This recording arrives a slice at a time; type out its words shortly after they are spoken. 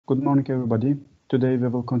Good morning, everybody. Today we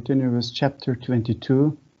will continue with chapter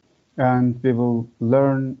 22 and we will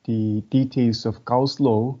learn the details of Gauss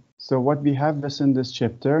law. So what we have within this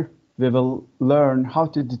chapter, we will learn how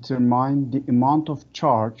to determine the amount of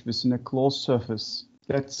charge within a closed surface.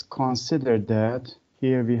 Let's consider that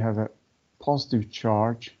here we have a positive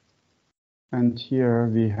charge and here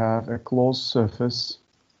we have a closed surface.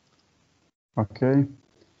 Okay,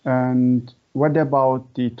 and what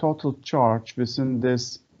about the total charge within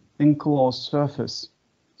this enclosed surface?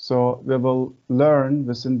 So we will learn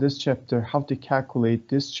within this chapter how to calculate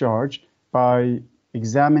this charge by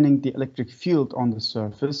examining the electric field on the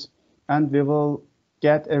surface, and we will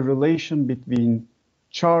get a relation between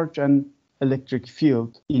charge and electric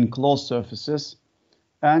field in closed surfaces,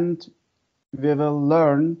 and we will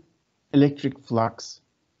learn electric flux,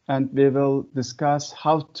 and we will discuss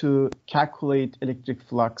how to calculate electric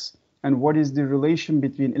flux and what is the relation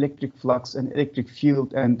between electric flux and electric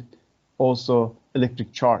field and also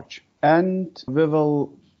electric charge. And we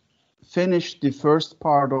will finish the first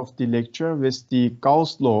part of the lecture with the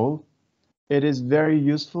Gauss law. It is very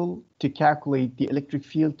useful to calculate the electric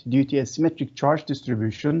field due to a symmetric charge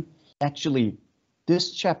distribution. Actually,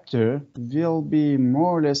 this chapter will be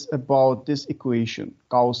more or less about this equation,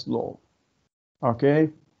 Gauss law. Okay,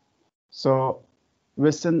 so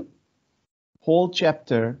within whole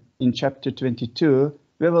chapter, in chapter 22,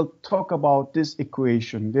 we will talk about this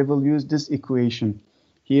equation. We will use this equation.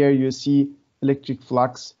 Here you see electric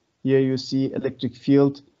flux, here you see electric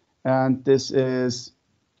field, and this is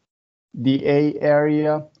the A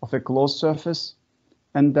area of a closed surface,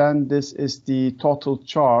 and then this is the total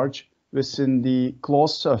charge within the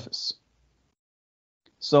closed surface.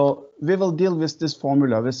 So we will deal with this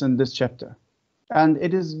formula within this chapter, and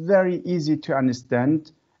it is very easy to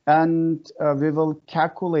understand, and we will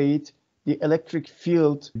calculate the electric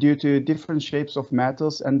field due to different shapes of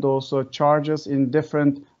metals and also charges in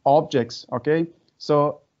different objects. Okay,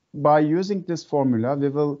 so by using this formula, we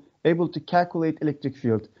will able to calculate electric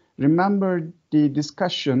field. Remember the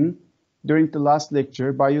discussion during the last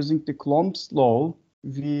lecture. By using the Coulomb's law,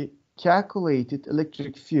 we calculated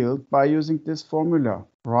electric field by using this formula,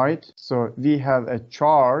 right? So we have a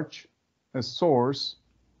charge, a source,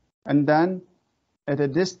 and then at a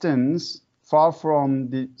distance far from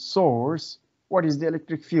the source, what is the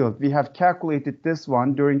electric field? We have calculated this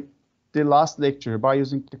one during the last lecture by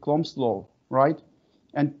using the Coulomb's law, right?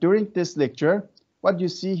 And during this lecture, what you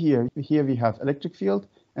see here we have electric field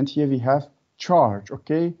and here we have charge,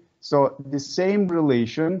 okay? So the same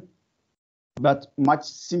relation, but much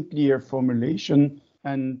simpler formulation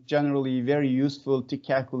and generally very useful to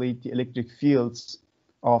calculate the electric fields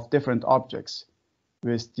of different objects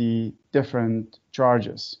with the different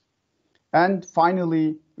charges. And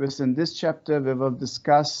finally, within this chapter, we will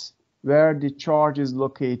discuss where the charge is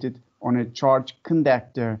located on a charge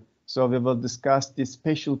conductor. So we will discuss the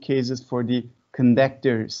special cases for the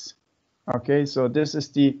conductors. Okay, so this is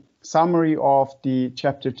the summary of the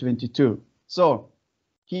chapter 22. So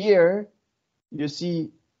here you see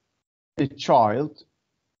a child.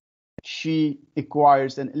 She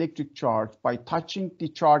acquires an electric charge by touching the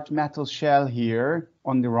charged metal shell here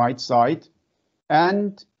on the right side,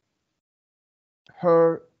 and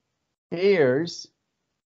her hairs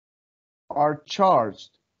are charged,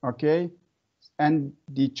 okay? And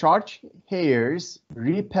the charged hairs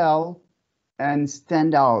repel and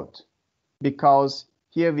stand out because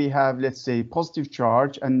here we have, let's say, positive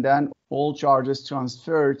charge, and then all charges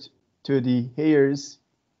transferred to the hairs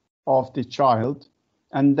of the child.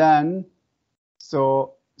 And then,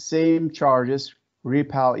 so same charges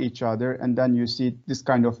repel each other, and then you see this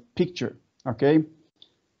kind of picture, okay?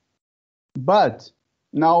 But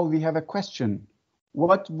now we have a question.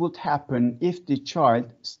 What would happen if the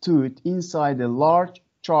child stood inside a large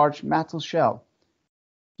charged metal shell?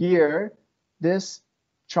 Here, this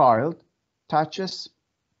child touches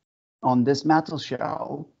on this metal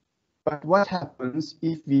shell. But what happens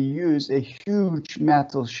if we use a huge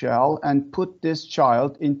metal shell and put this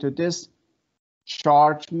child into this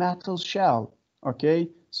charged metal shell? Okay,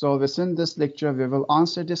 so within this lecture, we will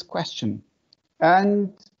answer this question.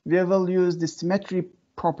 And we will use the symmetry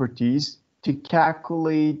properties to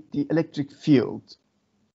calculate the electric field.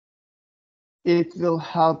 It will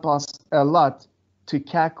help us a lot to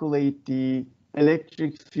calculate the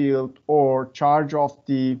electric field or charge of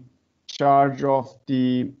the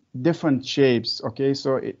different shapes. Okay,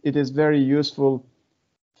 so it is very useful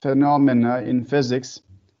phenomena in physics.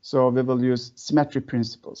 So we will use symmetry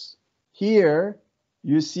principles. Here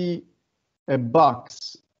you see a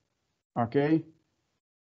box, okay?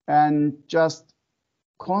 And just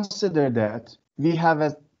consider that we have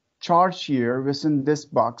a charge here within this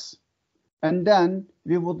box. And then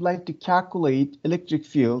we would like to calculate electric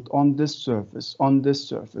field on this surface, on this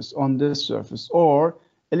surface, on this surface, or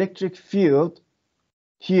electric field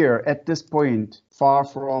here at this point, far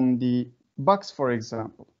from the box, for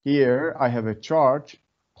example. Here I have a charge,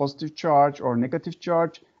 positive charge or negative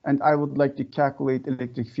charge, and I would like to calculate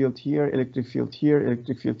electric field here, electric field here,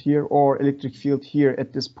 electric field here, or electric field here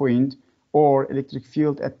at this point, or electric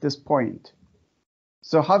field at this point.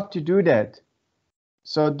 So how to do that?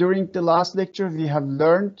 So during the last lecture, we have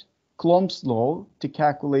learned Coulomb's law to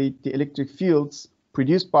calculate the electric fields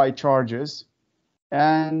produced by charges.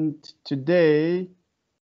 And today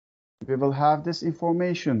we will have this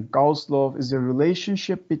information. Gauss' law is a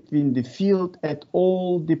relationship between the field at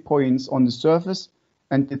all the points on the surface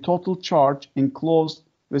and the total charge enclosed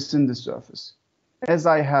within the surface. As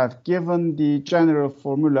I have given the general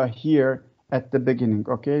formula here at the beginning,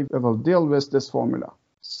 okay, we will deal with this formula.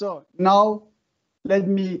 So now let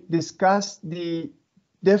me discuss the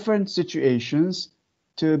different situations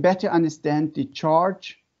to better understand the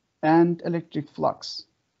charge and electric flux.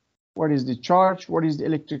 What is the charge? What is the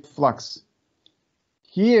electric flux?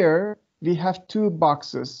 Here we have two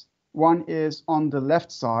boxes. One is on the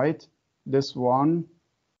left side, this one.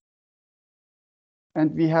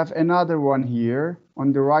 And we have another one here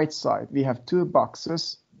on the right side. We have two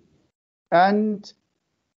boxes. And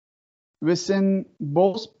within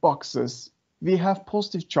both boxes, we have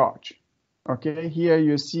positive charge. Okay, here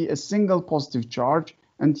you see a single positive charge,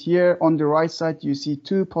 and here on the right side you see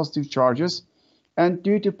two positive charges. And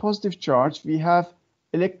due to positive charge, we have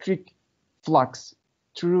electric flux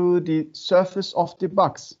through the surface of the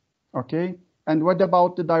box. Okay, and what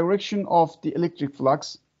about the direction of the electric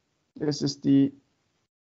flux? This is the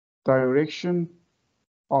direction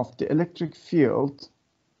of the electric field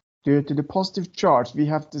due to the positive charge. We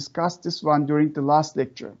have discussed this one during the last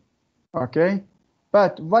lecture. Okay,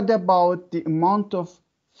 but what about the amount of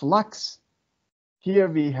flux? Here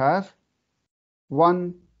we have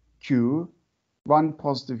one Q, one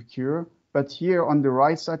positive Q, but here on the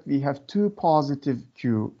right side we have two positive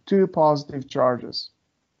Q, two positive charges.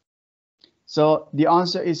 So the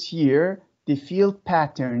answer is here. The field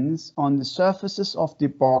patterns on the surfaces of the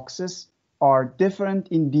boxes are different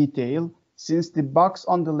in detail, since the box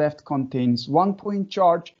on the left contains 1 point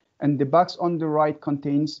charge and the box on the right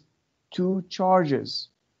contains two charges.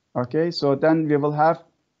 Okay, so then we will have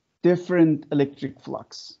different electric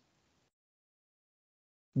flux,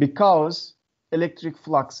 because electric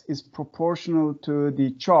flux is proportional to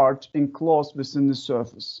the charge enclosed within the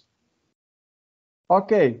surface.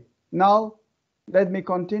 Okay, now let me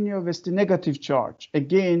continue with the negative charge.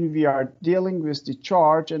 Again, we are dealing with the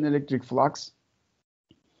charge and electric flux.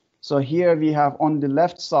 So here we have on the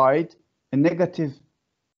left side a negative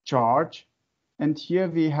charge, and here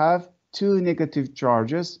we have two negative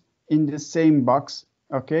charges in the same box.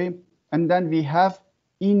 Okay, and then we have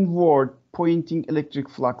inward pointing electric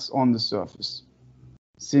flux on the surface,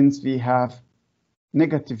 since we have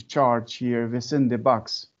negative charge here within the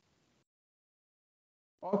box.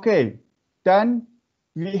 Okay, then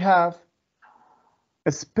we have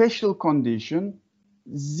a special condition,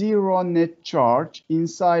 zero net charge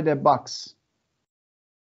inside a box.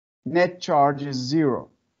 Net charge is zero.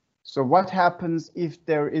 So what happens if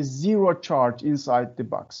there is zero charge inside the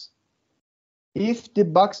box? If the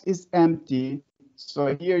box is empty,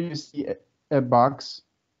 so here you see a box.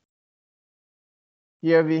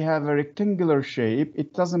 Here we have a rectangular shape.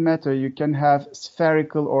 It doesn't matter, you can have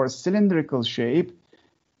spherical or cylindrical shape,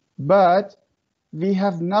 but we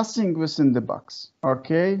have nothing within the box.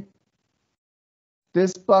 Okay,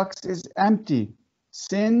 this box is empty.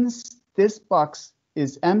 Since this box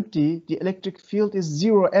is empty, the electric field is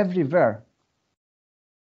zero everywhere.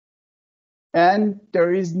 And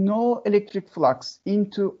there is no electric flux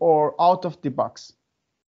into or out of the box.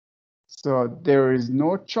 So there is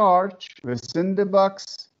no charge within the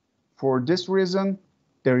box. For this reason,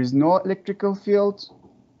 there is no electrical field.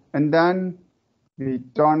 And then we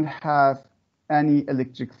don't have any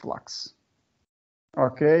electric flux.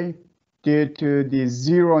 Okay, due to the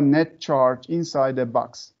zero net charge inside the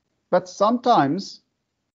box. But sometimes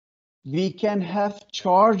we can have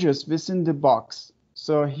charges within the box.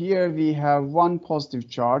 So here we have one positive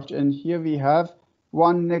charge, and here we have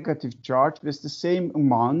one negative charge with the same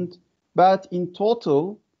amount. But in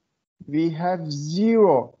total, we have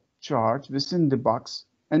zero charge within the box.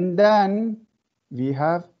 And then we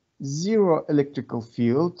have zero electrical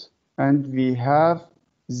field, and we have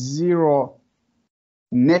zero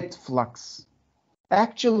net flux.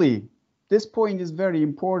 Actually, this point is very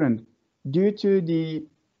important. Due to the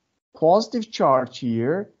positive charge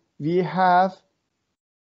here, we have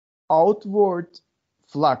outward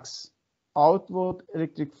flux, outward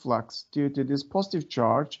electric flux due to this positive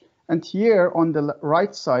charge. And here on the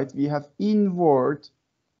right side, we have inward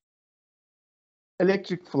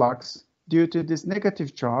electric flux due to this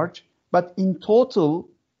negative charge. But in total,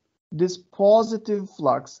 this positive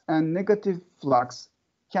flux and negative flux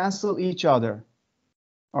cancel each other.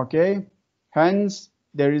 Okay, hence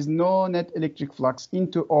there is no net electric flux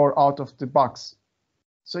into or out of the box.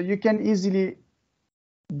 So you can easily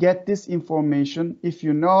get this information if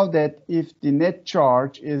you know that if the net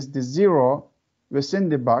charge is the zero within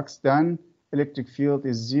the box, then electric field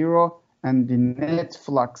is zero and the net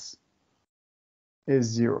flux is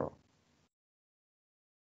zero.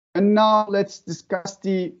 And now let's discuss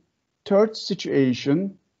the third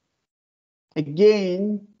situation.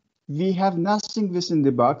 Again, we have nothing within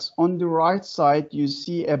the box. On the right side, you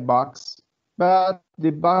see a box, but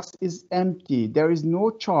the box is empty. There is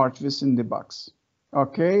no charge within the box.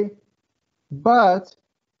 Okay, but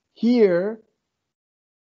here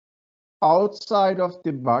outside of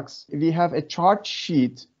the box, we have a charge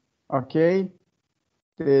sheet. Okay,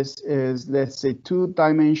 this is, let's say,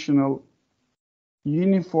 two-dimensional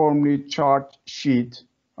uniformly charged sheet.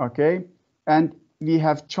 Okay, and we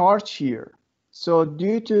have charge here. So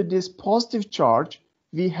due to this positive charge,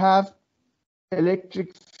 we have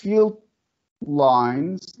electric field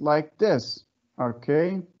lines like this.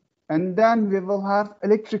 Okay, and then we will have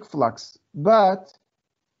electric flux. But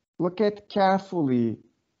look at carefully.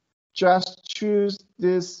 Just choose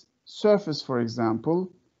this surface, for example.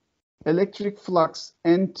 Electric flux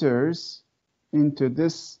enters into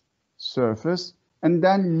this surface and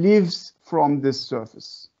then leaves from this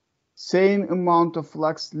surface. Same amount of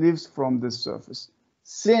flux leaves from this surface.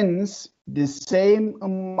 Since the same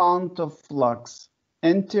amount of flux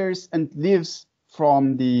enters and leaves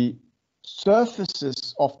from the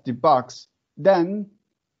surfaces of the box, then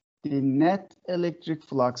the net electric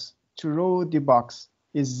flux through the box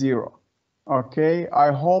is zero. Okay,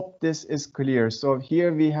 I hope this is clear. So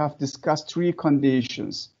here we have discussed three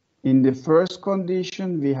conditions. In the first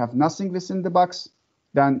condition, we have nothing within the box.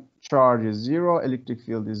 Then charge is zero, electric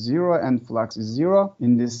field is zero, and flux is zero.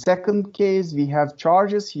 In the second case, we have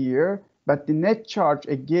charges here, but the net charge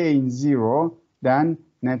again zero, then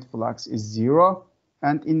net flux is zero.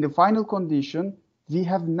 And in the final condition, we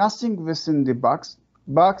have nothing within the box.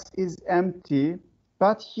 Box is empty,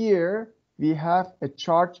 but here we have a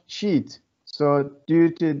charge sheet. So due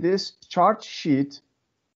to this charge sheet,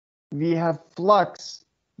 we have flux,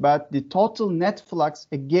 but the total net flux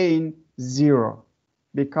again zero.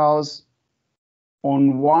 Because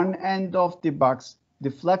on one end of the box,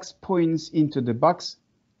 the flux points into the box.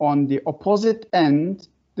 On the opposite end,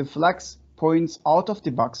 the flux points out of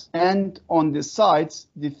the box. And on the sides,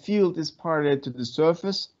 the field is parallel to the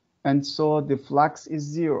surface, and so the flux is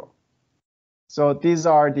zero. So these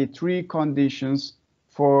are the three conditions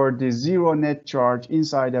for the zero net charge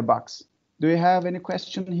inside a box. Do you have any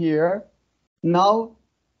question here? Now,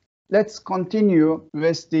 let's continue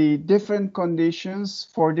with the different conditions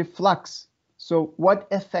for the flux. So what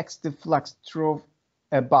affects the flux through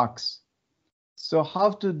a box? So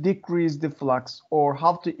how to decrease the flux or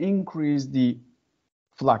how to increase the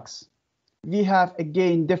flux? We have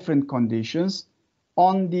again different conditions.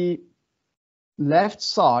 On the left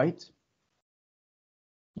side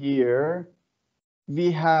here, we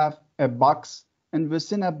have a box, and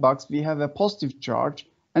within a box we have a positive charge,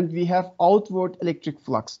 and we have outward electric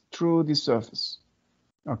flux through the surface.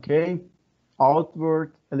 Okay,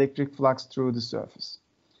 outward electric flux through the surface.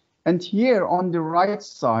 And here on the right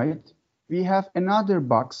side, we have another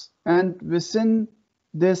box, and within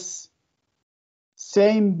this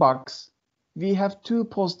same box, we have two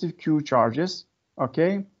positive Q charges.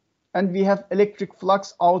 Okay, and we have electric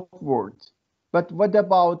flux outward. But what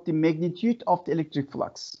about the magnitude of the electric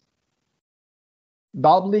flux?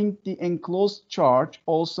 Doubling the enclosed charge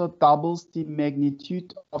also doubles the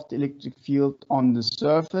magnitude of the electric field on the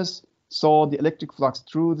surface. So the electric flux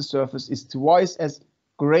through the surface is twice as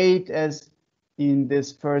great as in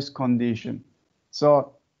this first condition.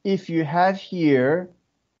 So if you have here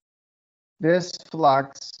this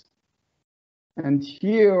flux, and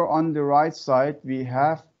here on the right side we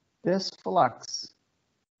have this flux,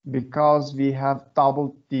 because we have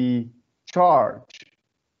doubled the charge.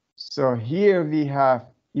 So here we have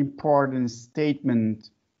important statement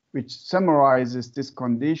which summarizes these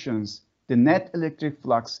conditions. The net electric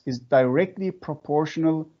flux is directly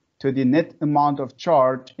proportional to the net amount of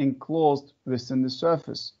charge enclosed within the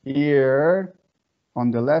surface. Here on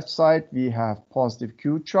the left side we have positive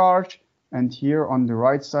Q charge, and here on the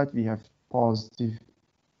right side we have positive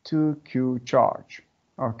 2Q charge.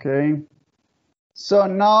 Okay. So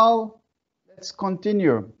now let's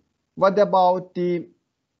continue. What about the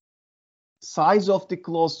size of the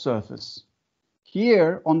closed surface?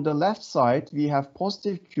 Here on the left side, we have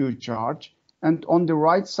positive Q charge, and on the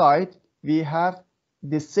right side, we have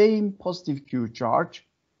the same positive Q charge.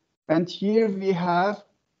 And here we have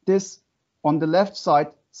this on the left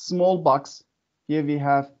side, small box. Here we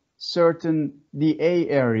have certain dA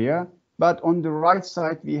area, but on the right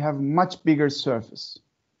side, we have much bigger surface.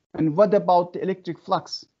 And what about the electric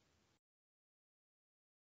flux?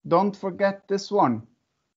 Don't forget this one.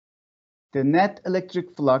 The net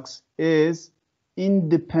electric flux is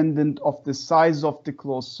independent of the size of the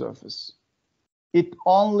closed surface. It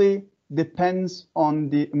only depends on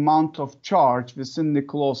the amount of charge within the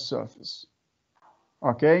closed surface.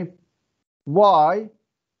 Okay? Why?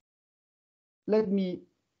 Let me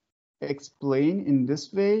explain in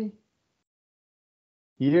this way.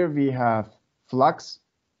 Here we have flux,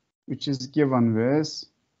 which is given with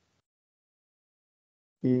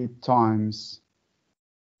E times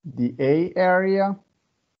the A area,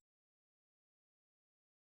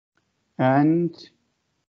 and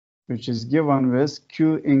which is given with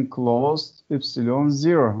Q enclosed epsilon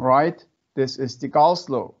 0, right? This is the Gauss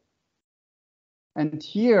law. And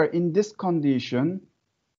here in this condition,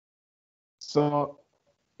 so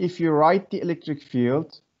if you write the electric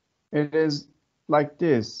field, it is like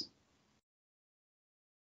this.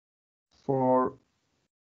 4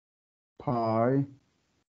 pi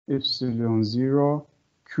epsilon 0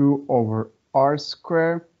 Q over R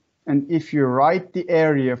square. And if you write the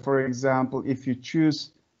area, for example, if you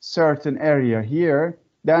choose certain area here,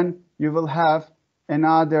 then you will have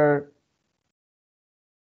another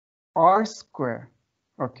R square,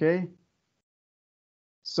 okay?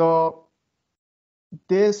 So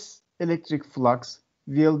this electric flux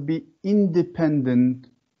will be independent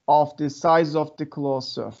of the size of the closed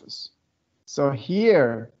surface. So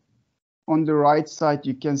here on the right side,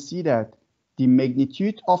 you can see that the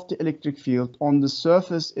magnitude of the electric field on the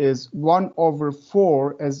surface is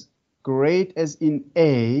 1/4 as great as in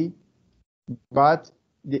A, but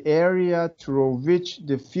the area through which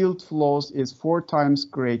the field flows is 4 times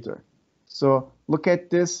greater. So look at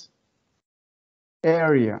this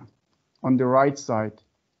area on the right side.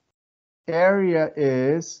 Area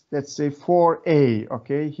is, let's say, 4A,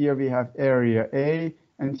 okay? Here we have area A,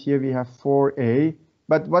 and here we have 4A.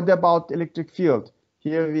 But what about electric field?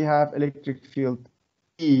 Here we have electric field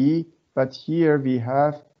E, but here we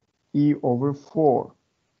have E over 4.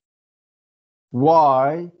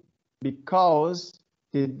 Why? Because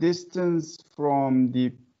the distance from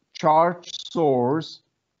the charge source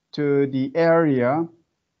to the area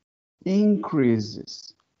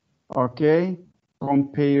increases, okay,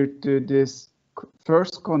 compared to this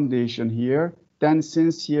first condition here. Then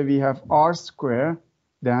since here we have R square,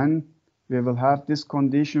 then we will have this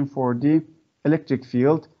condition for the electric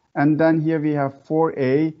field. And then here we have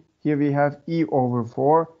 4A, here we have E over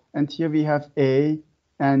 4, and here we have A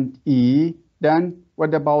and E. Then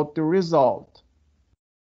what about the result?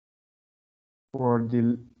 For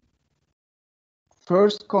the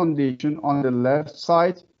first condition on the left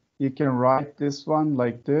side, you can write this one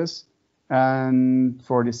like this. And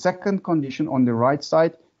for the second condition on the right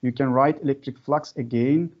side, you can write electric flux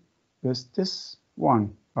again with this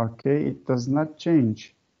one. Okay, it does not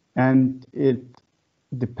change. And it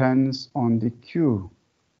depends on the Q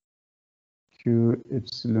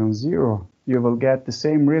epsilon 0. You will get the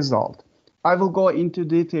same result. I will go into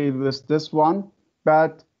detail with this one,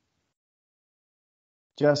 but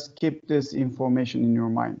just keep this information in your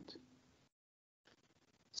mind.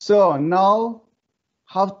 So now,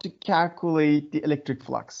 how to calculate the electric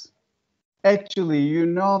flux? Actually, you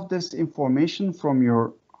know this information from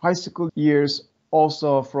your high school years,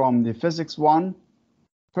 also from the physics one.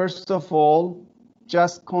 First of all,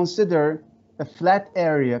 just consider a flat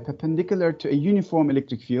area perpendicular to a uniform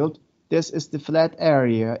electric field. This is the flat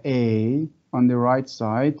area A on the right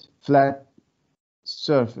side, flat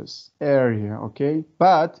surface area, okay?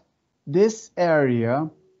 But this area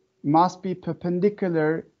must be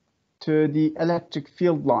perpendicular to the electric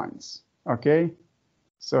field lines, okay?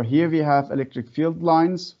 So here we have electric field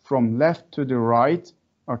lines from left to the right,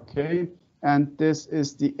 okay? And this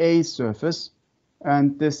is the A surface,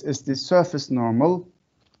 and this is the surface normal.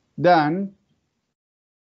 Then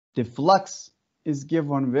the flux is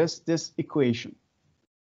given with this equation.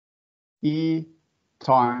 E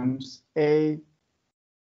times A,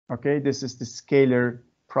 okay? This is the scalar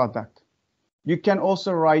product. You can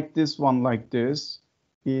also write this one like this.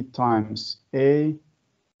 E times A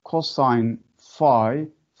cosine phi.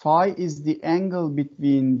 Phi is the angle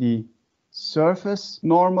between the surface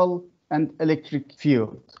normal and electric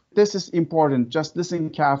field. this is important. Just listen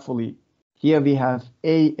carefully. Here we have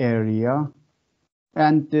A area,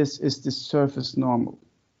 and this is the surface normal.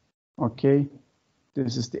 Okay,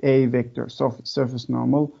 this is the A vector, surface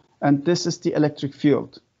normal, and this is the electric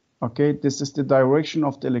field. Okay, this is the direction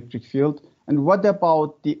of the electric field. And what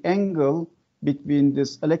about the angle between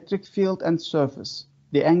this electric field and surface?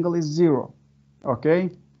 The angle is 0. Okay,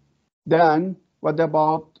 then what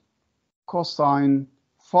about cosine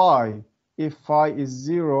phi? If phi is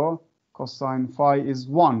 0, cosine phi is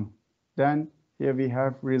 1. Then here we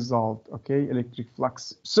have result, okay, electric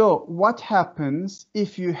flux. So what happens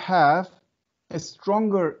if you have a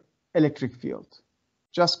stronger electric field?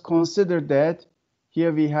 Just consider that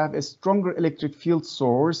here we have a stronger electric field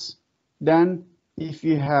source. Then if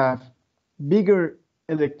you have bigger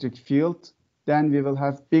electric field, then we will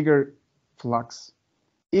have bigger flux.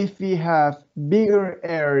 If we have bigger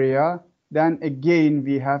area, then again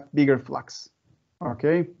we have bigger flux.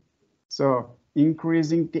 Okay, so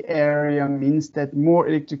increasing the area means that more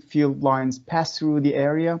electric field lines pass through the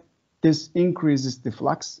area. This increases the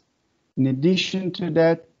flux. In addition to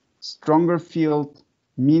that, stronger field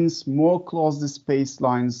means more closed space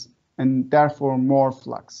lines and therefore more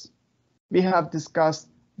flux. We have discussed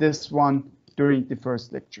this one during the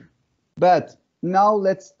first lecture. But now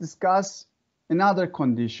let's discuss another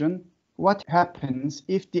condition. What happens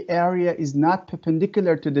if the area is not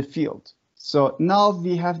perpendicular to the field? So now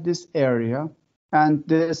we have this area, and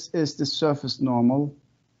this is the surface normal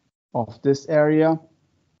of this area,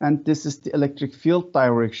 and this is the electric field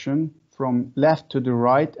direction from left to the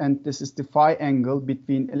right, and this is the phi angle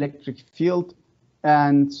between electric field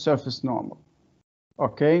and surface normal.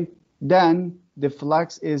 Okay, then the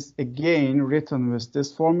flux is again written with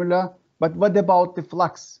this formula. But what about the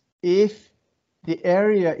flux? If the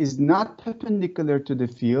area is not perpendicular to the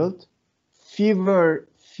field, fewer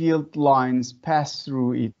field lines pass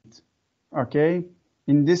through it. Okay,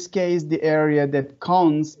 in this case, the area that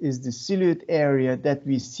counts is the silhouette area that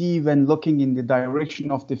we see when looking in the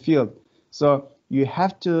direction of the field. So you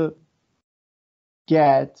have to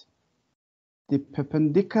get the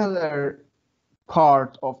perpendicular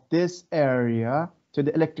part of this area to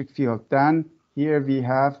the electric field. Then here we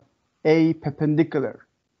have a perpendicular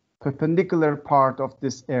part of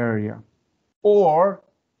this area. Or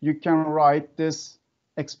you can write this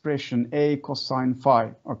expression A cosine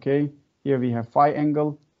phi. Okay, here we have phi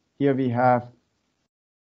angle, here we have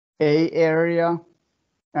A area,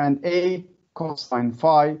 and A cosine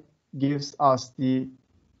phi gives us the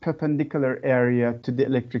perpendicular area to the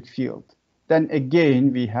electric field. Then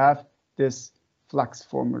again we have this flux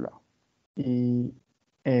formula, E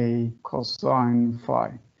A cosine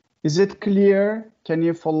phi. Is it clear? Can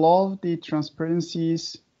you follow the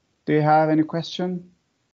transparencies? Do you have any question?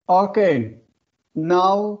 Okay,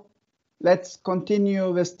 now let's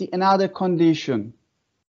continue with another condition.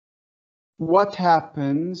 What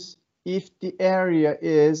happens if the area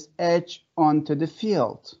is edge onto the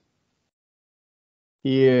field?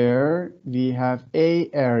 Here we have A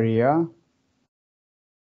area,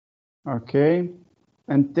 okay,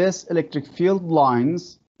 and this electric field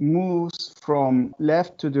lines moves from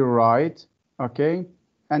left to the right, okay,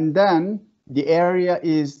 and then the area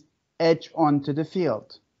is edge onto the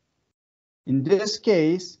field. In this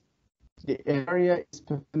case, the area is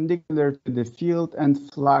perpendicular to the field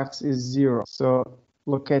and flux is 0. So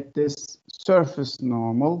look at this surface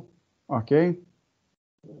normal, okay.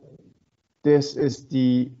 This is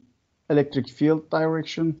the electric field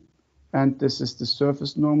direction, and this is the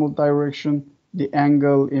surface normal direction. The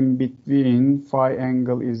angle in between, phi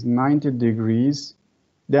angle, is 90 degrees.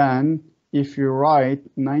 Then if you write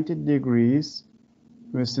 90 degrees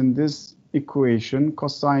within this equation,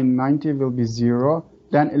 cosine 90 will be 0,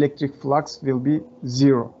 then electric flux will be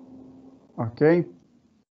 0. Okay,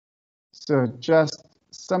 so just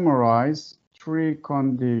summarize 3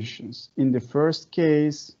 conditions. In the first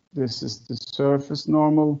case, this is the surface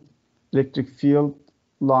normal. Electric field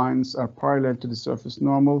lines are parallel to the surface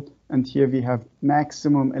normal, and here we have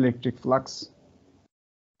maximum electric flux,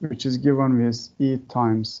 which is given with E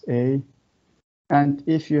times A. And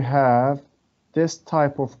if you have this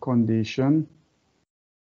type of condition,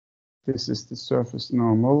 this is the surface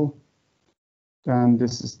normal, then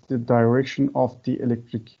this is the direction of the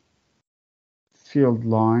electric field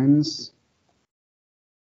lines.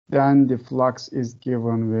 Then the flux is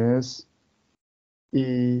given with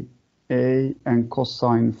E A and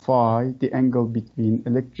cosine phi, the angle between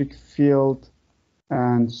electric field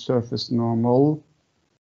and surface normal.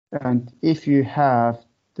 And if you have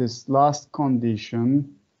this last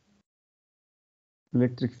condition,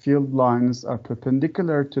 electric field lines are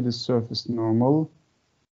perpendicular to the surface normal,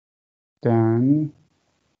 then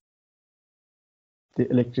the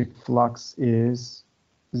electric flux is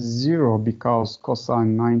 0 because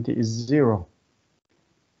cosine 90 is 0.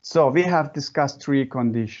 So we have discussed 3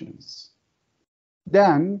 conditions.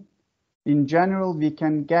 Then, in general, we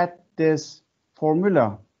can get this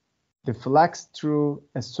formula. The flux through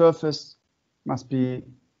a surface must be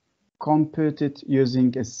computed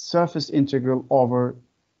using a surface integral over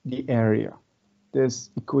the area. This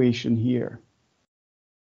equation here.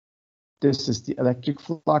 This is the electric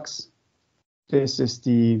flux. This is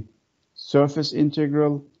the surface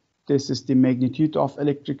integral. This is the magnitude of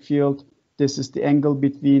electric field. This is the angle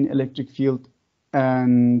between electric field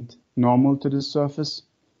and normal to the surface.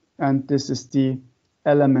 And this is the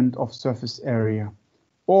element of surface area.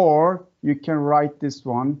 Or you can write this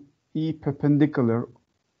one, E perpendicular,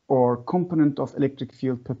 or component of electric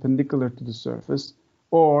field perpendicular to the surface.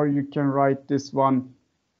 Or you can write this one,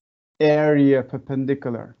 area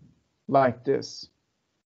perpendicular, like this.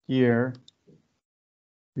 Here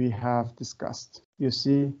we have discussed. You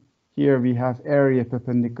see, here we have area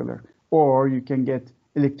perpendicular, or you can get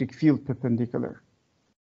electric field perpendicular.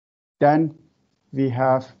 Then we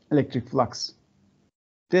have electric flux.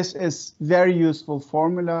 This is very useful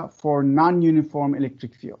formula for non-uniform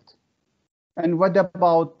electric field. And what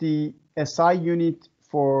about the SI unit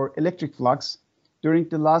for electric flux? During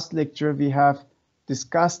the last lecture, we have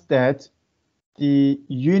discussed that the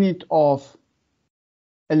unit of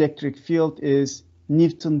electric field is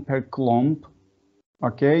Newton per Coulomb,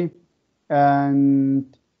 okay?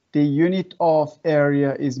 And the unit of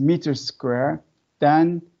area is meter square.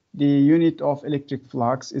 Then the unit of electric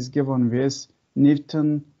flux is given with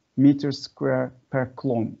Newton meter square per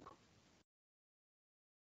Coulomb.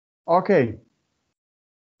 Okay.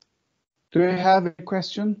 Do you have a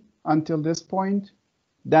question until this point?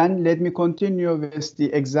 Then let me continue with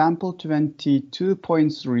the example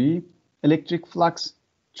 22.3, electric flux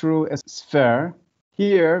through a sphere.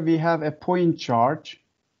 Here we have a point charge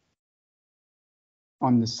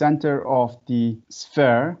on the center of the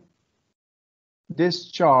sphere. This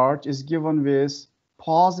charge is given with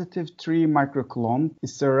positive 3 microcoulomb,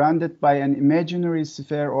 is surrounded by an imaginary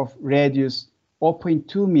sphere of radius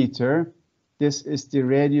 0.2 meter. This is the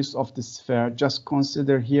radius of the sphere. Just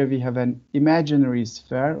consider here we have an imaginary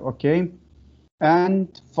sphere, okay?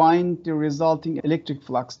 And find the resulting electric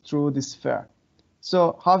flux through the sphere.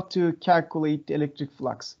 So how to calculate the electric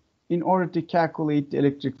flux? In order to calculate the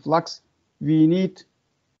electric flux, we need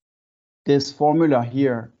this formula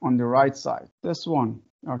here on the right side. This one,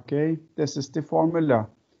 okay? This is the formula.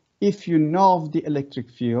 If you know the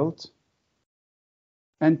electric field,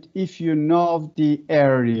 and if you know the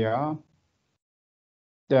area,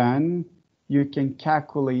 then you can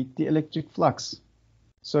calculate the electric flux.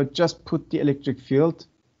 So just put the electric field,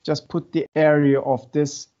 just put the area of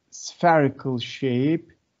this spherical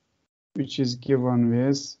shape, which is given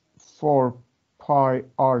with 4 pi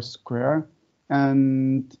r square.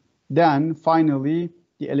 And then finally,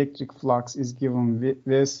 the electric flux is given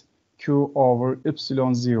with Q over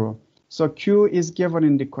epsilon 0. So Q is given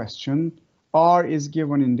in the question, R is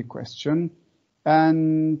given in the question,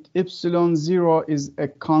 and epsilon 0 is a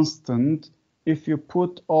constant. If you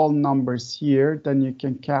put all numbers here, then you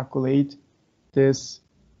can calculate this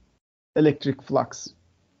electric flux.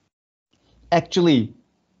 Actually,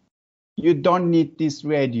 you don't need this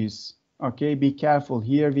radius, okay? Be careful.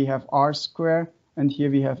 Here we have r square, and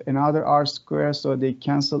here we have another r square, so they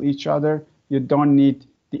cancel each other. You don't need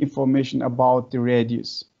the information about the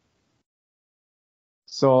radius.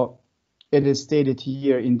 So it is stated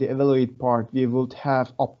here in the evaluate part, we would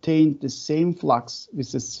have obtained the same flux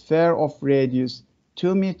with a sphere of radius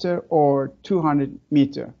 2 meter or 200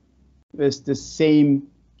 meter with the same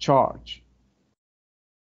charge.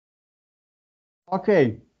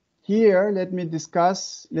 Okay, here let me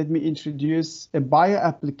introduce a bio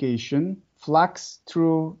application, flux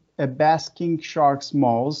through a basking shark's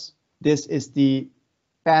mouth. This is the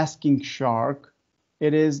basking shark.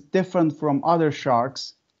 It is different from other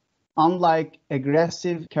sharks. Unlike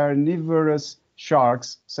aggressive carnivorous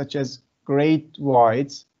sharks, such as great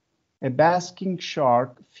whites, a basking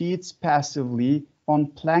shark feeds passively on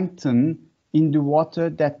plankton in the water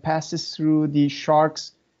that passes through the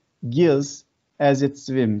shark's gills as it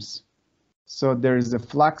swims. So there is a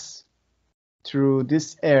flux through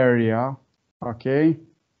this area, okay?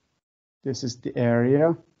 This is the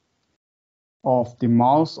area of the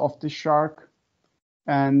mouth of the shark,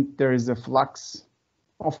 and there is a flux.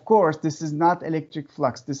 Of course, this is not electric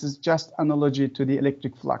flux. This is just analogy to the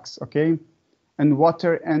electric flux, okay? And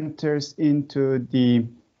water enters into the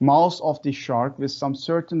mouth of the shark with some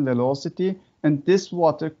certain velocity, and this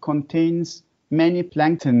water contains many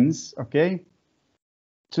planktons, okay?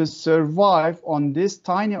 to survive on these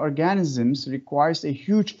tiny organisms requires a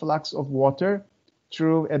huge flux of water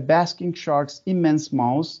through a basking shark's immense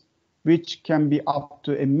mouth, which can be up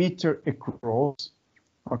to a meter across.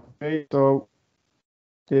 Okay, so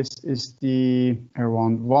this is the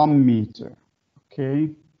around 1 meter. Okay,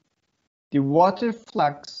 the water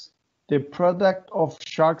flux, the product of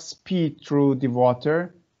shark's speed through the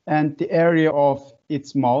water and the area of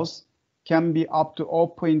its mouth, can be up to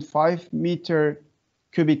 0.5 meter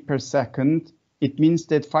cubic per second. It means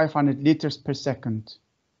that 500 liters per second.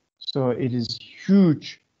 So it is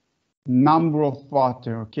huge number of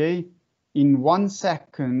water, okay? In 1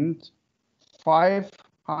 second,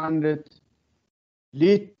 500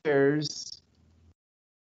 liters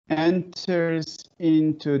enters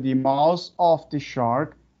into the mouth of the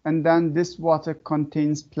shark, and then this water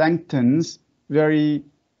contains planktons, very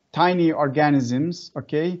tiny organisms,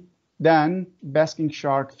 okay? Then basking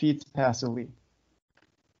shark feeds passively.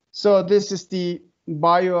 So this is the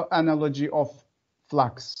bio-analogy of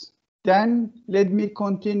flux. Then let me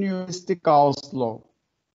continue with the Gauss law.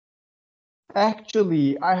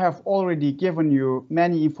 Actually, I have already given you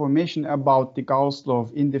many information about the Gauss law.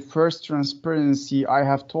 In the first transparency, I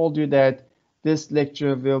have told you that this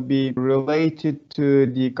lecture will be related to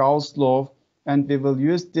the Gauss law, and we will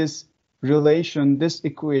use this relation, this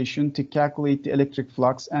equation, to calculate the electric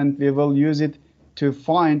flux, and we will use it to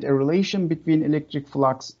find a relation between electric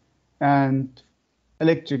flux and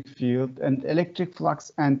electric field, and electric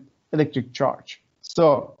flux and electric charge.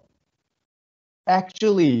 So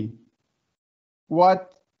actually,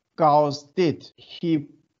 what Gauss did, he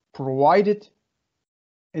provided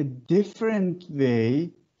a different way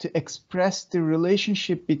to express the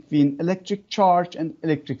relationship between electric charge and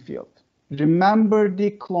electric field. Remember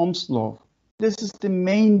the Coulomb's law. This is the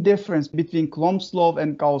main difference between Coulomb's law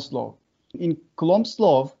and Gauss law. In Coulomb's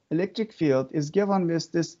law, electric field is given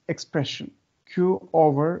with this expression, Q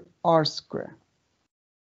over R square.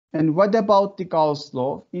 And what about the Gauss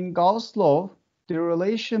law? In Gauss law, the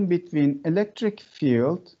relation between electric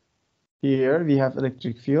field, here we have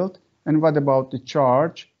electric field, and what about the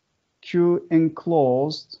charge, Q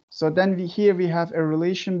enclosed. So then here we have a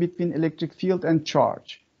relation between electric field and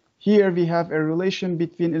charge. Here we have a relation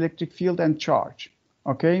between electric field and charge.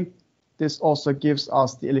 Okay, this also gives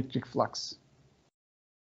us the electric flux.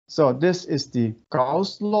 So this is the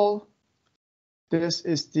Gauss law. This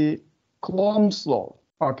is the Coulomb's law.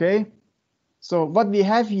 Okay, so what we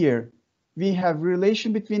have here, we have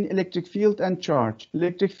relation between electric field and charge.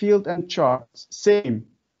 Electric field and charge, same,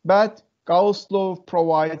 but Gauss law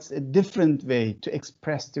provides a different way to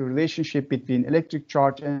express the relationship between electric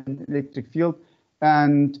charge and electric field.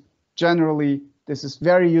 And generally, this is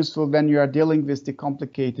very useful when you are dealing with the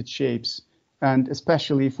complicated shapes, and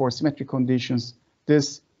especially for symmetric conditions,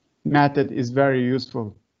 this method is very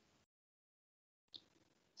useful.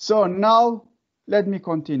 So now let me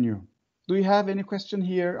continue. Do you have any question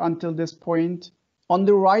here until this point? On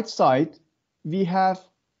the right side, we have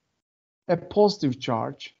a positive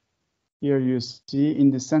charge. Here you see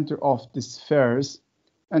in the center of the spheres,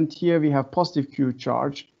 and here we have positive Q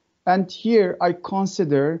charge. And here I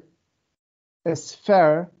consider a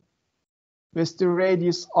sphere with the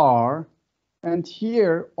radius R, and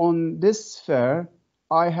here on this sphere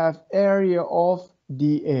I have area of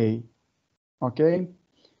dA. Okay,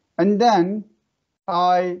 and then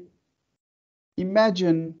I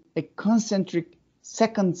imagine a concentric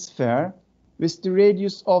second sphere with the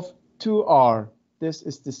radius of 2r. This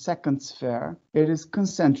is the second sphere. It is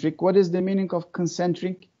concentric. What is the meaning of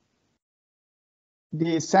concentric?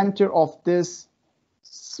 The center of this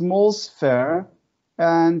small sphere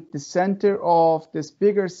and the center of this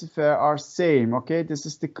bigger sphere are same. Okay, this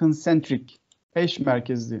is the concentric, eş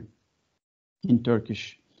merkezli in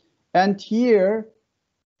Turkish. And here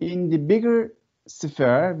in the bigger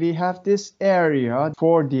sphere, we have this area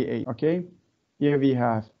 4dA. Okay, here we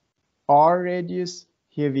have r radius,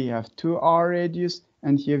 here we have 2r radius,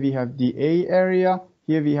 and here we have dA area,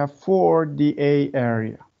 here we have 4dA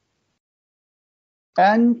area.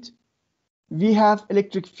 And we have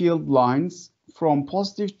electric field lines from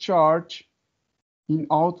positive charge in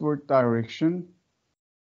outward direction,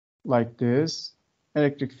 like this,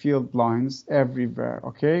 electric field lines everywhere,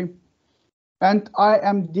 okay? And I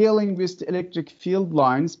am dealing with the electric field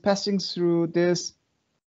lines passing through these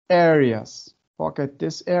areas. Look at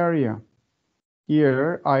this area.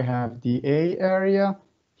 Here I have the A area.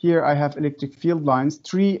 Here I have electric field lines,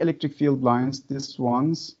 3 electric field lines, these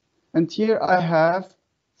ones. And here I have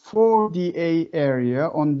 4dA area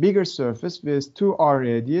on bigger surface with 2r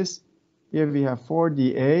radius. Here we have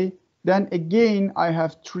 4dA. Then again, I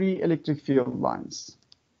have 3 electric field lines.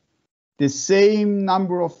 the same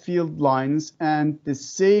number of field lines and the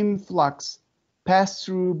same flux pass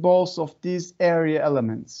through both of these area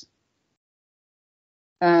elements.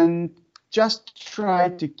 And just try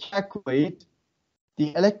to calculate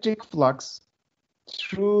the electric flux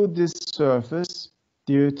through this surface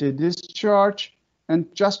due to this charge, and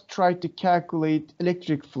just try to calculate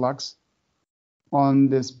electric flux on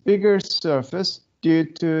this bigger surface due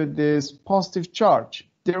to this positive charge.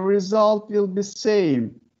 The result will be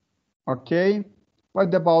same. Okay,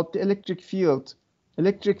 what about the electric field?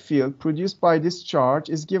 Electric field produced by this charge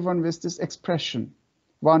is given with this expression,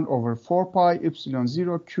 1 over 4 pi epsilon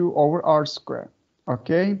 0 q over r square.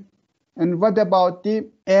 Okay, and what about the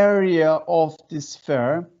area of the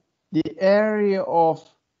sphere? The area of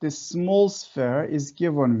the small sphere is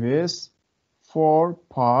given with 4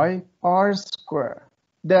 pi r square.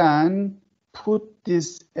 Then put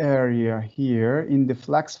this area here in the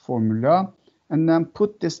flux formula, and then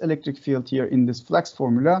put this electric field here in this flux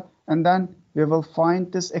formula, and then we will find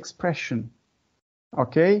this expression.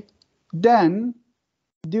 Okay, then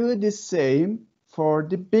do the same for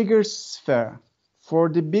the bigger sphere. For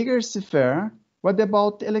the bigger sphere, what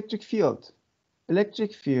about the electric field?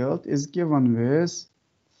 Electric field is given with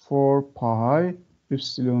 4 pi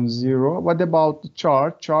epsilon 0. What about the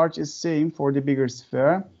charge? Charge is same for the bigger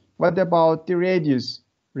sphere. What about the radius?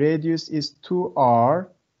 Radius is 2r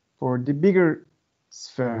for the bigger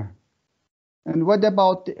sphere. And what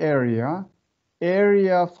about the area?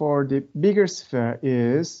 Area for the bigger sphere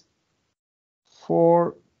is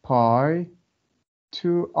 4 pi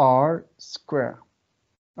 2r square.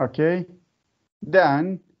 Okay,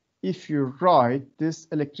 then if you write this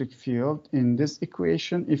electric field in this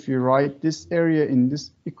equation, if you write this area in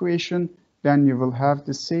this equation, then you will have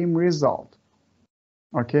the same result.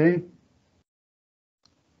 Okay,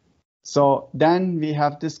 so then we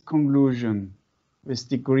have this conclusion with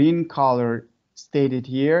the green color stated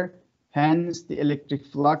here. Hence, the electric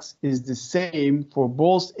flux is the same for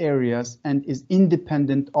both areas and is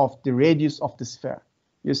independent of the radius of the sphere.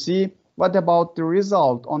 You see, what about the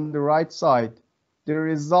result on the right side? The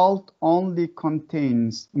result only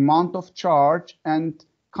contains amount of charge and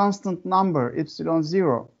constant number, epsilon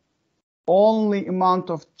 0. Only amount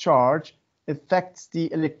of charge affects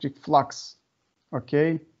the electric flux,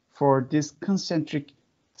 okay, for these concentric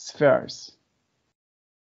spheres.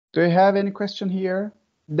 Do you have any question here?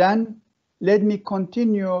 Then let me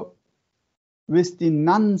continue with the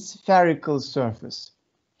non-spherical surface.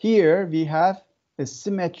 Here we have a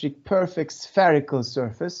symmetric perfect spherical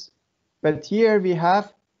surface, but here we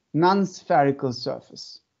have non-spherical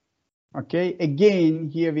surface. Okay, again,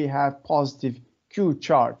 here we have positive Q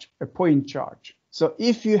charge, a point charge. So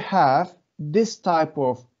if you have this type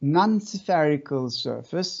of non-spherical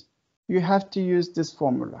surface, you have to use this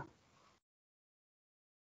formula.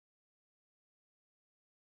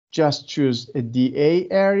 Just choose a dA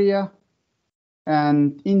area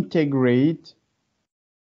and integrate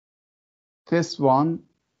this one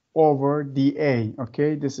over dA.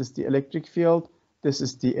 Okay, this is the electric field, this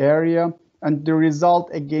is the area, and the result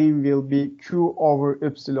again will be Q over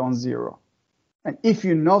epsilon 0. And if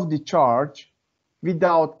you know the charge,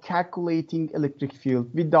 without calculating electric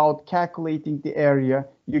field, without calculating the area,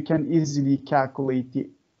 you can easily calculate the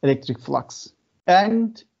electric flux.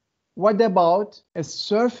 And what about a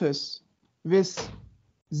surface with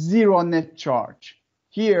zero net charge?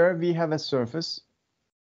 Here we have a surface,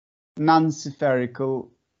 non-spherical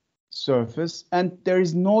surface, and there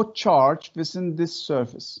is no charge within this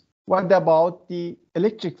surface. What about the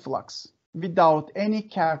electric flux? Without any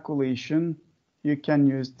calculation, you can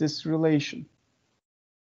use this relation.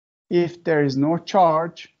 If there is no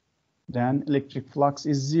charge, then electric flux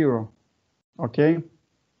is 0. Okay?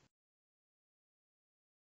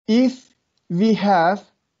 If we have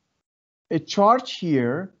a charge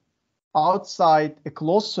here outside a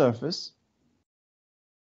closed surface,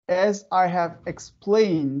 as I have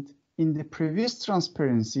explained in the previous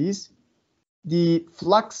transparencies, the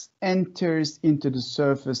flux enters into the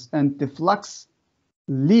surface and the flux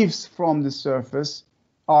leaves from the surface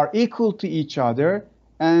are equal to each other,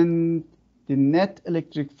 and the net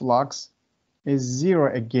electric flux is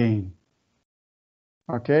 0 again.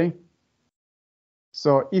 Okay?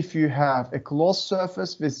 So if you have a closed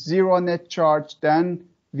surface with 0 net charge, then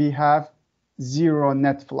we have 0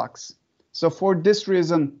 net flux. So for this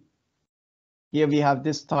reason, here we have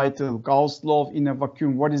this title, Gauss law in a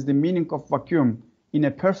vacuum. What is the meaning of vacuum? In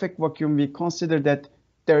a perfect vacuum, we consider that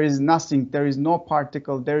there is nothing, there is no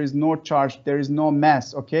particle, there is no charge, there is no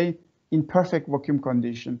mass, okay? In perfect vacuum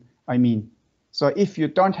condition, I mean. So if you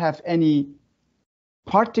don't have any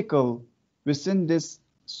particle within this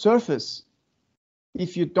surface,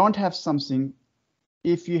 If you don't have something,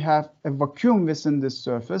 if you have a vacuum within this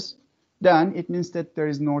surface, then it means that there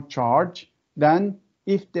is no charge. Then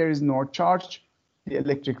if there is no charge, the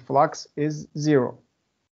electric flux is 0.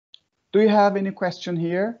 Do you have any question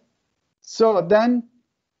here? So then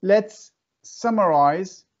let's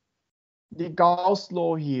summarize the Gauss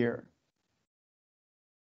law here.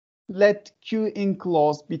 Let Q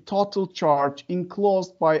enclosed be total charge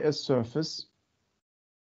enclosed by a surface.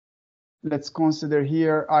 Let's consider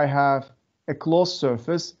here I have a closed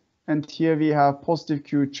surface, and here we have positive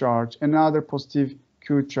Q charge, another positive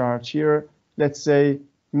Q charge here, let's say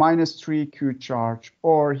minus 3 Q charge,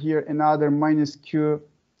 or here another minus Q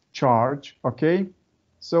charge, okay?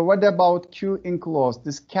 So what about Q enclosed?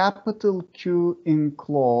 This capital Q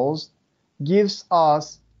enclosed gives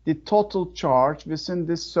us the total charge within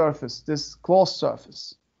this surface, this closed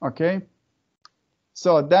surface, okay?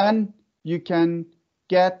 So then you can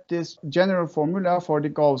get this general formula for the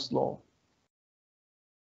Gauss law.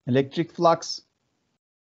 Electric flux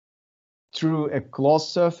through a closed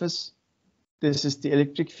surface. This is the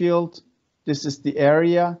electric field. This is the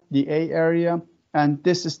area, the A area, and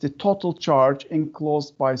this is the total charge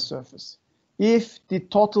enclosed by surface. If the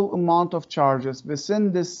total amount of charges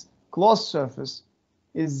within this closed surface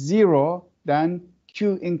is 0, then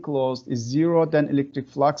Q enclosed is 0, then electric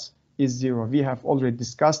flux is 0. We have already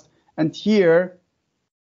discussed. And here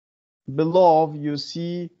below you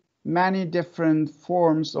see many different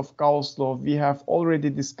forms of Gauss law. We have already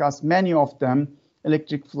discussed many of them.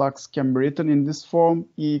 Electric flux can be written in this form,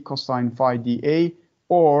 E cosine phi dA,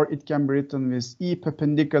 or it can be written with E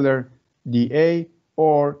perpendicular dA,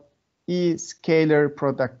 or E scalar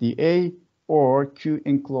product dA, or Q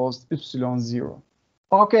enclosed epsilon 0.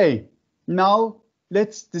 Okay, now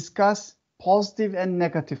let's discuss positive and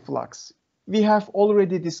negative flux. We have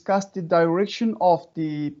already discussed the direction of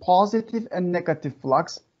the positive and negative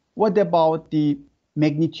flux. What about the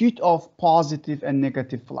magnitude of positive and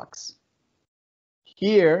negative flux?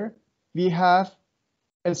 Here we have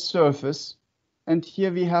a surface, and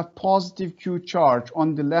here we have positive Q charge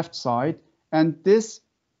on the left side, and this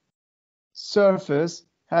surface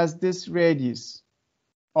has this radius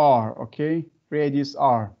R, okay? Radius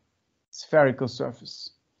R, spherical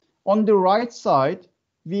surface. On the right side,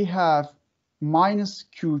 we have minus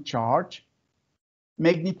Q charge.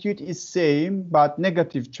 Magnitude is same, but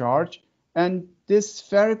negative charge. And this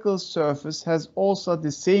spherical surface has also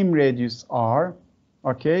the same radius R,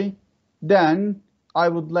 okay? Then I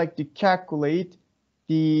would like to calculate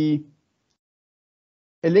the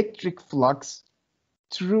electric flux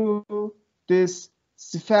through this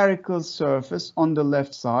spherical surface on the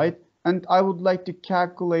left side, and I would like to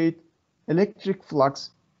calculate electric flux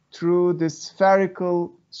through the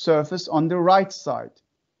spherical surface on the right side.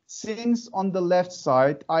 Since on the left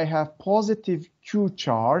side I have positive Q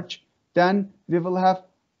charge, then we will have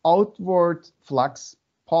outward flux,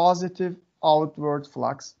 positive outward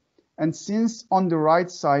flux. And since on the right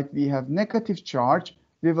side we have negative charge,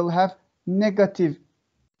 we will have negative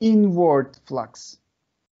inward flux.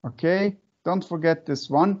 Okay, don't forget this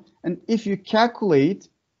one. And if you calculate,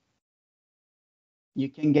 you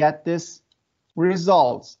can get this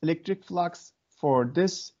results. Electric flux for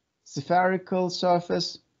this spherical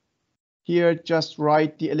surface. Here, just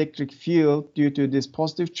write the electric field due to this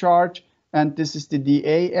positive charge. And this is the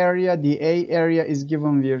dA area. dA area is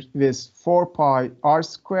given with 4 pi r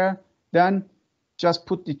square. Then just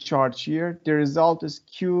put the charge here. The result is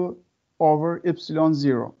Q over epsilon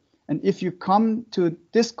 0. And if you come to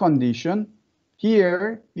this condition,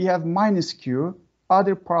 here we have minus Q.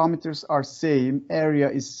 Other parameters are same. Area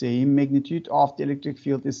is same. Magnitude of the electric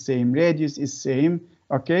field is same. Radius is same.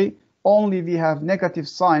 Okay. Only we have negative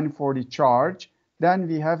sign for the charge. Then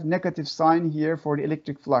we have negative sign here for the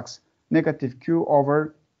electric flux. Negative Q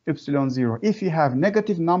over epsilon 0. If you have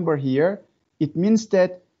negative number here, it means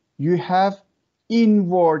that you have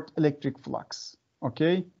inward electric flux.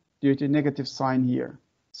 Okay. Due to negative sign here.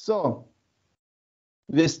 So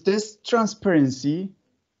with this transparency,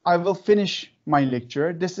 I will finish my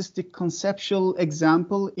lecture. This is the conceptual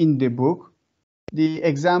example in the book. The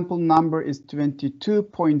example number is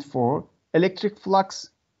 22.4, electric flux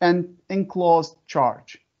and enclosed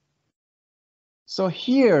charge. So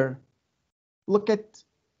here, look at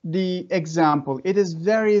the example. It is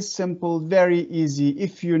very simple, very easy.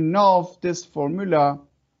 If you know this formula,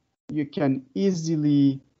 you can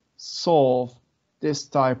easily solve this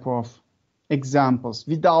type of examples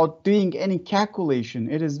without doing any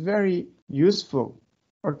calculation. It is very useful.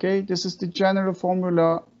 Okay, this is the general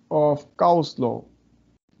formula of Gauss law.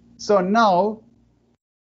 So now,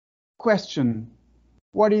 question,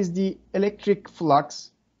 what is the electric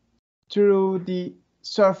flux through the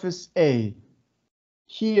surface A.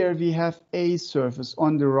 Here we have A surface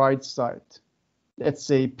on the right side. Let's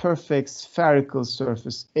say perfect spherical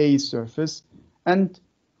surface, A surface. And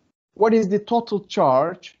what is the total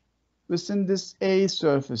charge within this A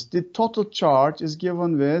surface? The total charge is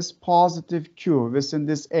given with positive Q within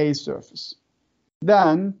this A surface.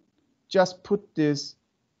 Then just put this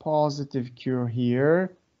positive Q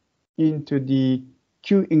here into the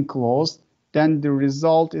Q enclosed. Then the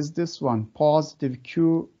result is this one, positive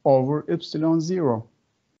Q over epsilon 0.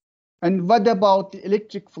 And what about the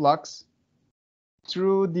electric flux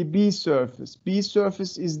through the B surface? B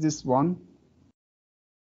surface is this one.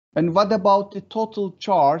 And what about the total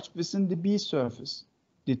charge within the B surface?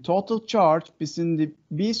 The total charge within the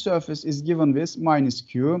B surface is given with minus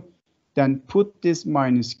Q. Then put this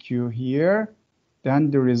minus Q here.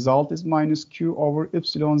 Then the result is minus Q over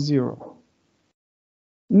epsilon 0.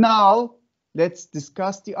 Now, let's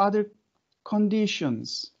discuss the other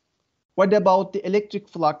conditions. What about the electric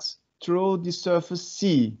flux through the surface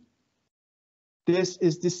C? This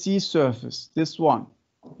is the C surface, this one.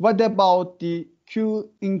 What about the Q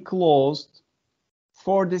enclosed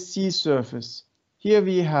for the C surface? Here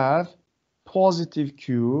we have positive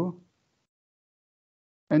Q,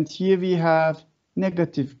 and here we have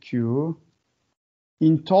negative Q.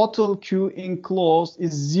 In total, Q enclosed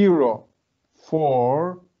is 0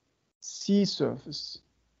 for C surface,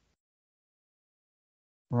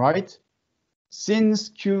 right? Since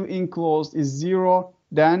Q enclosed is 0,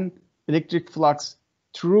 then electric flux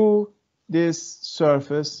through this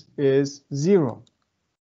surface is 0.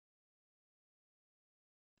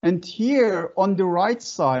 And here on the right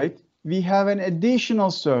side, we have an additional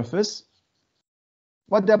surface.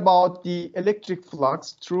 What about the electric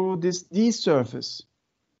flux through this D surface?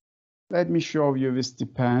 Let me show you with the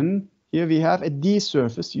pen. Here we have a D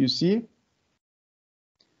surface, you see.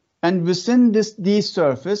 And within this D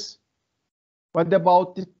surface, what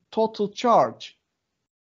about the total charge?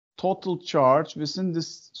 Total charge within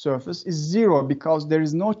this surface is 0 because there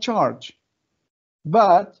is no charge.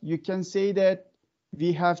 But you can say that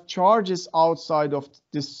we have charges outside of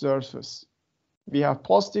this surface. We have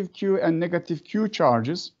positive Q and negative Q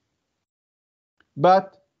charges.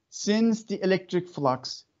 But since the electric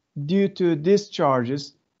flux due to these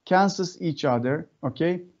charges cancels each other,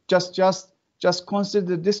 okay, just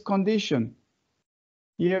consider this condition.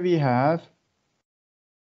 Here we have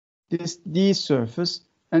this D surface,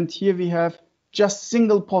 and here we have just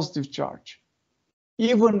single positive charge.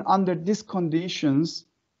 Even under these conditions,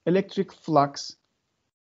 electric flux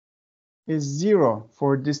is 0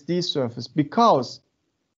 for this D surface because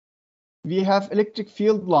we have electric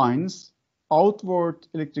field lines, outward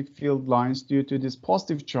electric field lines due to this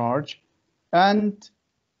positive charge, and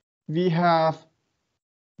we have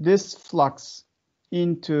this flux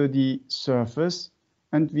into the surface,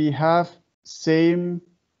 and we have same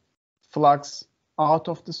flux out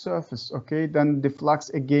of the surface, okay? Then the flux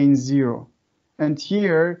again 0. And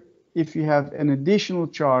here, if you have an additional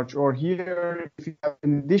charge, or here, if you have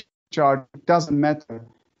an additional charge, it doesn't matter.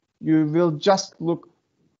 You will just look,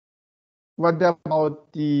 what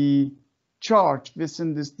about the charge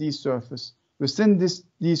within this D surface? Within this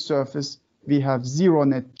D surface, we have 0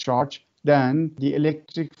 net charge. Then the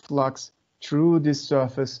electric flux through this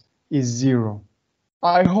surface is 0.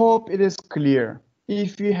 I hope it is clear.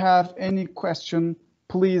 If you have any question,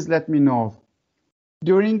 please let me know.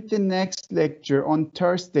 During the next lecture on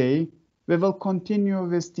Thursday, we will continue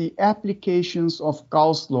with the applications of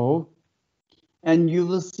Gauss law, and you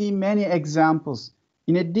will see many examples.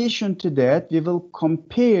 In addition to that, we will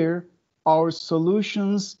compare our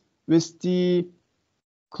solutions with the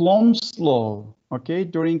Coulomb's law. Okay,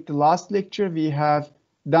 during the last lecture, we have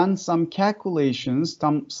done some calculations,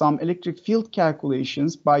 some electric field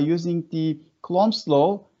calculations by using the Coulomb's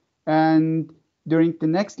law, and during the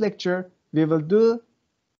next lecture, we will do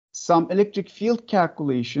some electric field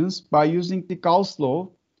calculations by using the Gauss law.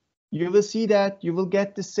 You will see that you will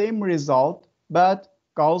get the same result, but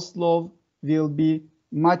Gauss law will be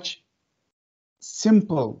much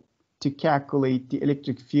simple to calculate the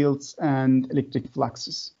electric fields and electric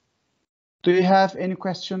fluxes. Do you have any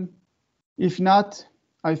question? If not,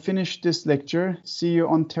 I finished this lecture. See you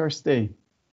on Thursday.